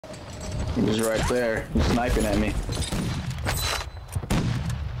He was right there. He's sniping at me.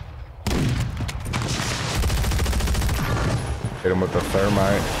 Hit him with the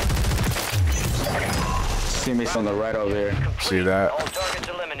thermite. Teammates on the right over there. See that? All targets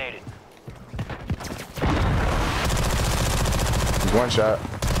eliminated. He's one shot.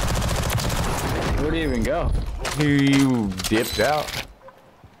 Where'd he even go? He dipped out.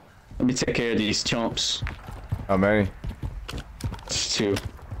 Let me take care of these chumps. How many? Just two.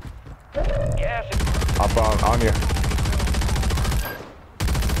 Gas. Hop on you.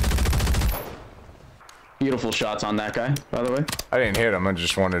 Beautiful shots on that guy, by the way. I didn't hit him. I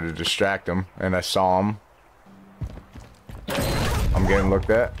just wanted to distract him, and I saw him. I'm getting looked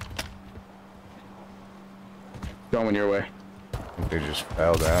at. Going your way. They just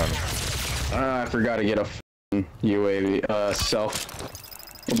fell down. I forgot to get a UAV self.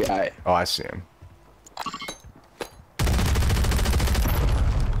 We'll be alright. Oh, I see him.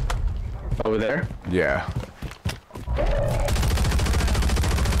 Over there? Yeah.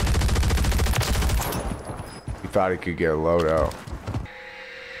 He thought he could get a loadout.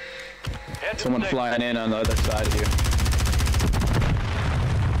 Someone flying in on the other side of you.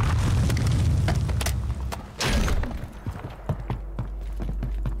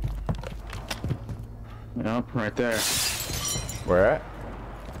 Yep, right there. Where at?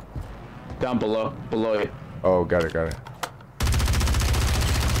 Down below you. Oh, got it, got it.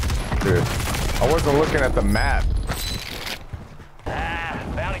 Dude, I wasn't looking at the map.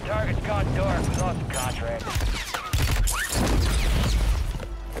 Bounty target's gone dark. We lost the contract.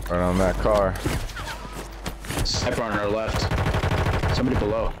 Right on that car. Sniper on our left. Somebody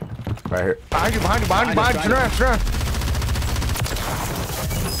below. Right here. Behind you, behind you, behind you, behind you. Turn around, turn around.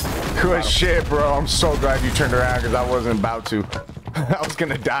 Good shit, bro. I'm so glad you turned around because I wasn't about to. I was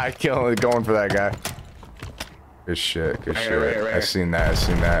gonna die going for that guy. Good shit, good shit. Right. I seen that, I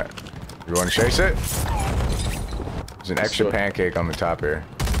seen that. You want to chase it? There's an extra pancake on the top here.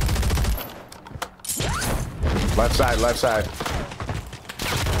 Left side, left side.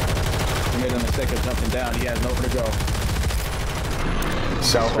 He made a mistake of jumping down. He has nowhere to go.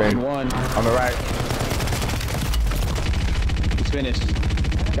 Selfing. One. On the right. He's finished.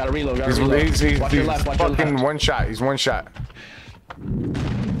 Gotta reload, He's watch your left, watch your fucking left. one shot. He's one shot. He's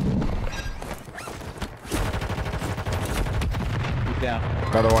down.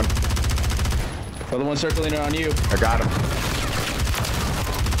 Another one. Another one circling around you. I got him.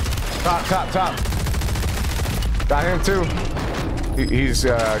 Top, top, top. Got him too. He's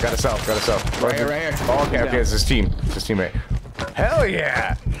got a self, got a self. Right here. Oh, okay, okay, it's his team. It's his teammate. Hell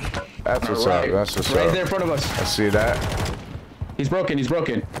yeah! That's what's up, that's what's up. Right there in front of us. I see that. He's broken, he's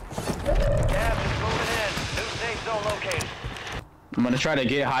broken. Gas is moving in. New safe zone located. I'm gonna try to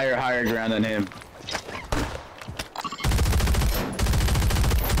get higher ground than him.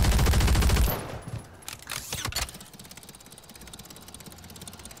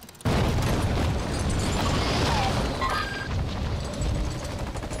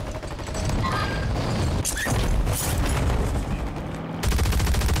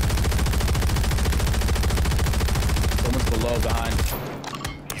 Someone's below, behind.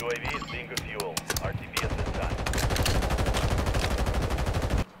 UAV is being refueled. RTV at this time.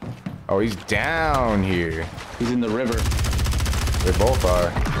 Oh, he's down here. He's in the river. They both are.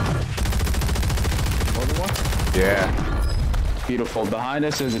 More than one? Yeah. Beautiful. Behind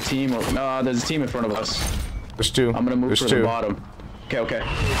us there's a team. No, there's a team in front of us. There's two. I'm gonna move There's for two. the bottom. Okay.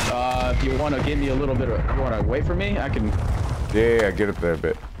 If you want to give me a little bit of, you want to wait for me? I can. Yeah, get up there a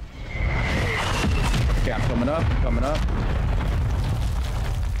bit. Okay, I'm coming up.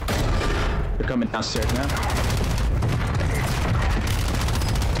 They're coming downstairs now.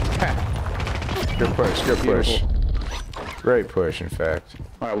 Good push, good push. Beautiful. Great push, in fact.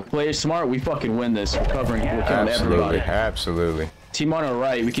 All right, we play smart. We fucking win this. We're covering. We're killing Absolutely, everybody. absolutely. Team on our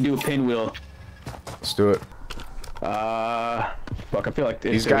right. We can do a pinwheel. Let's do it. Fuck. I feel like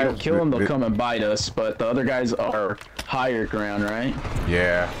These if we guys- don't kill them, they'll come and bite us. But the other guys are higher ground, right?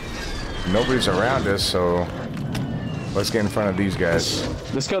 Yeah. Nobody's around us, so let's get in front of these guys.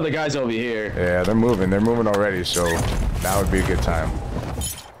 Let's kill the guys over here. Yeah, they're moving already, so now would be a good time.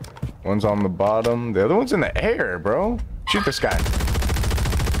 One's on the bottom, the other one's in the air, bro. Shoot this guy.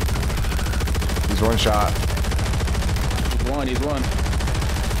 He's one shot. He's one.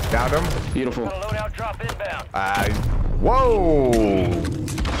 Downed him. Beautiful. Loadout drop inbound. Whoa!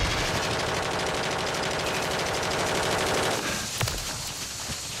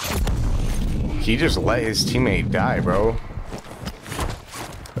 He just let his teammate die, bro.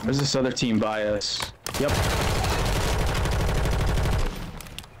 There's this other team by us. Yep.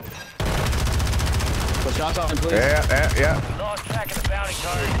 Put shots on him, please. Yeah. Lost track of the bounty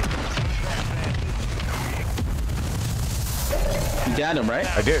target. You downed him, right?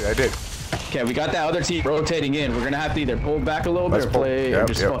 I did. Okay, we got that other team rotating in. We're gonna have to either pull back a little bit or play or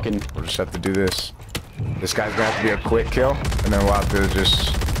just fucking. We'll just have to do this. This guy's gonna have to be a quick kill, and then we'll have to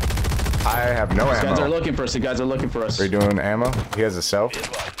just. I have no ammo. These guys are looking for us. The guys are looking for us. Are you doing ammo? He has a self.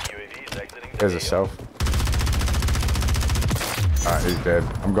 He has a self. Alright, he's dead.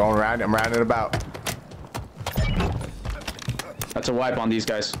 I'm going around. I'm rounding about. That's a wipe on these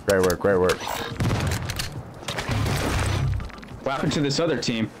guys. Great work. Great work. What happened to this other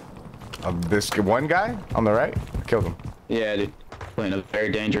team? This one guy on the right? I killed him. Yeah, dude. Playing a very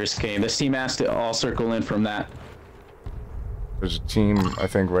dangerous game. This team has to all circle in from that. There's a team, I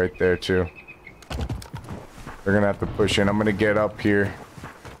think, right there, too. They're gonna have to push in. I'm gonna get up here.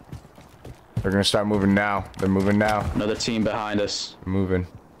 They're gonna start moving now. They're moving now. Another team behind us. Moving.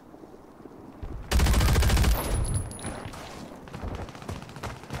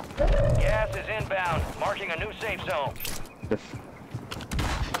 Gas is inbound, marking a new safe zone.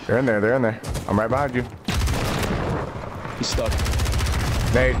 They're in there. They're in there. I'm right behind you. He's stuck.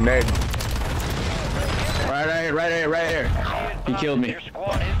 Nade. Right here. He killed me. Your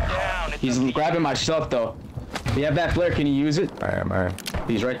squad is down. He's grabbing my stuff though. You have that flare? Can you use it? I am.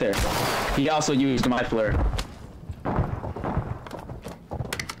 He's right there. He also used my flare.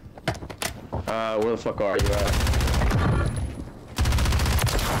 Where the fuck are you at?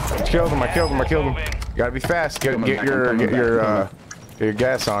 I killed him. You gotta be fast. Get your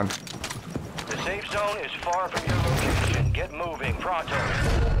gas on. The safe zone is far from your location. Get moving, pronto.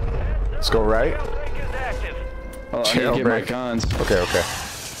 Let's go right. Jailbreak is active. Oh, I need to get my Jailbreak. guns. Okay.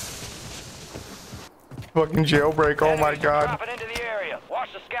 Fucking jailbreak. Oh my Enemies are god. dropping into the area. Watch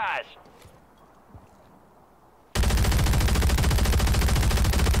the skies.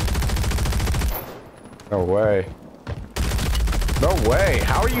 No way. No way.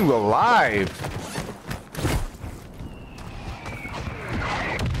 How are you alive?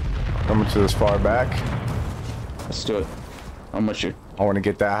 Coming to this far back. Let's do it. I'm with you. I want to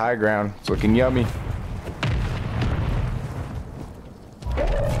get that high ground. It's looking yummy.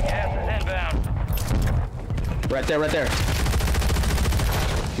 Gas is inbound. Right there.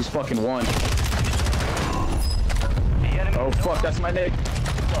 He's fucking one. The enemy Oh fuck, that's my name.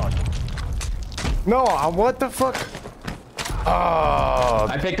 No, what the fuck? Oh,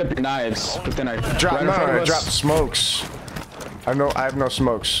 I picked up your knives, but then I drop. right in front of I us. dropped smokes. I have no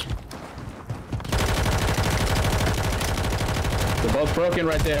smokes. They're both broken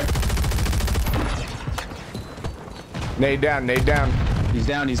right there. Nade down. He's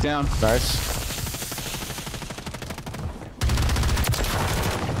down. Nice.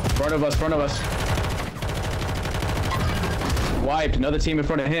 Front of us. Wiped. Another team in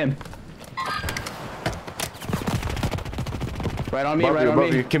front of him. Right on me,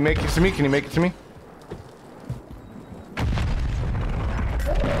 Above you. Can you make it to me?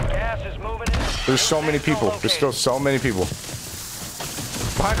 gas is moving in. There's so many people. There's still so many people.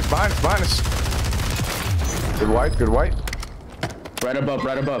 Behind us. Good wipe. Right above.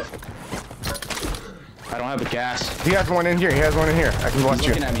 I don't have the gas. He has one in here. I can watch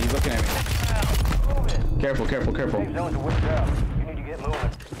He's you. He's looking at me. Careful. Safe zones are whipped out. You need to get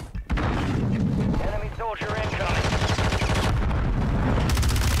moving. Enemy soldier incoming.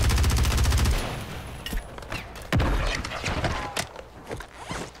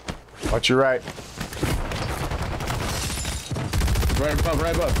 Watch your right. Right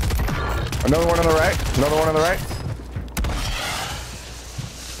above. Another one on the right.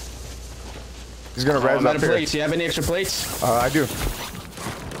 He's gonna I'm res out up of here. plates. You have any extra plates? I do.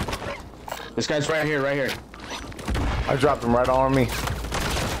 This guy's right here. I dropped him right on me.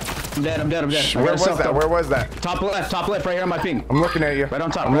 I'm dead. Where was that? Top left, right here on my ping. I'm looking at you. Right on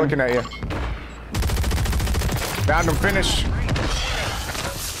top. I'm looking at you. Found him. Finish.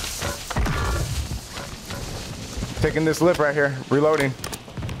 Taking this lift right here. Reloading.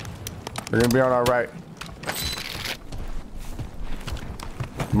 They're gonna be on our right.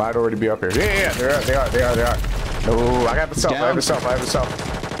 Might already be up here. Yeah, they are. Oh, I got the self. I have the self.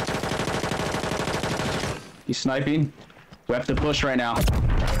 He's sniping. We have to push right now.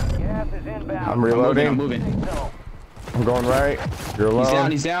 Gas is inbound. I'm reloading. I'm moving. I'm going right. You're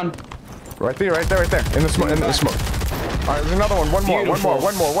alone. He's down. Right there. In the smoke. All right, there's another one. One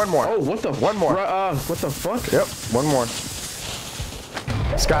more. Oh, what the? One more. What the fuck? Yep, one more.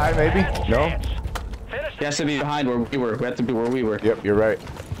 Sky, maybe? No? He has to be behind where we were. We have to be where we were. Yep, you're right.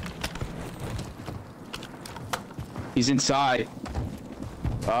 He's inside.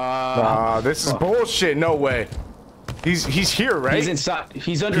 This is bullshit. No way. He's here, right? He's inside.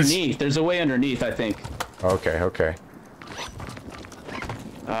 He's underneath. There's a way underneath, I think. Okay.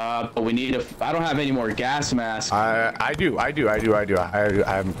 But we need a. I don't have any more gas masks. I do. I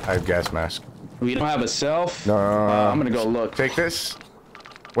have gas mask. We don't have a self. No. I'm gonna go look. Take this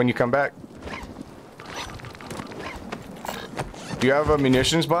when you come back. Do you have a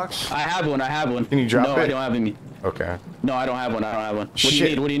munitions box? I have one. Can you drop it? No, I don't have any. Okay. No, I don't have one. What Shit. do you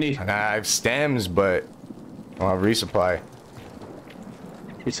need? What do you need? I have stems, but I'll have resupply.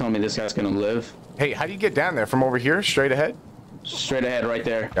 You're telling me this guy's gonna live? Hey, how do you get down there? From over here, straight ahead? Straight ahead, right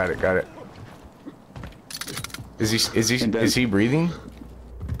there. Got it. Is he breathing?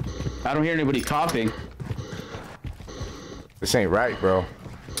 I don't hear anybody coughing. This ain't right, bro.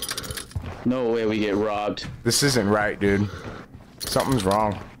 No way we get robbed. This isn't right, dude. Something's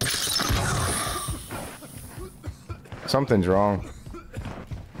wrong. Something's wrong.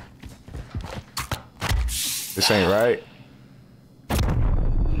 This ain't right.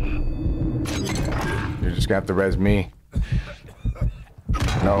 You're just gonna have to res me.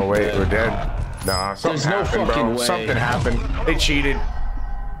 No, wait, we're dead. Nah, something happened, bro. Something happened. They cheated.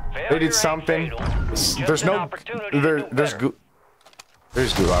 They did something. There's no. There's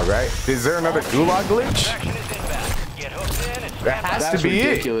gulag, right? Is there another gulag glitch? That has to be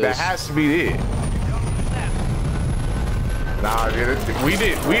it. That has to be it. Nah, dude, we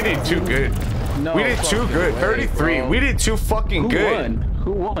did too good. No, we did too good. 33. Bro. We did too fucking good.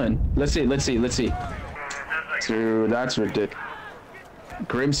 Who won? Let's see. Dude, that's ridiculous.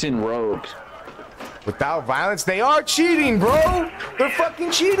 Crimson Rogue. Without violence, they are cheating, bro. They're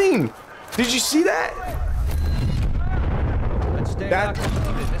fucking cheating. Did you see that?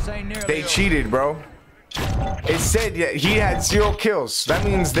 They cheated, bro. It said he had 0 kills. That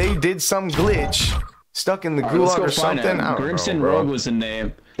means they did some glitch. Stuck in the gulag or something. Crimson Rogue was the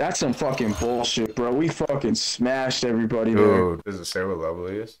name. That's some fucking bullshit, bro. We fucking smashed everybody there. Dude, does it say what level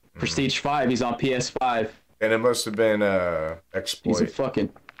he is? Prestige 5. He's on PS5. And it must have been exploit.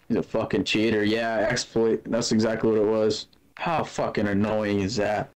 He's a fucking cheater. Yeah, exploit. That's exactly what it was. How fucking annoying is that?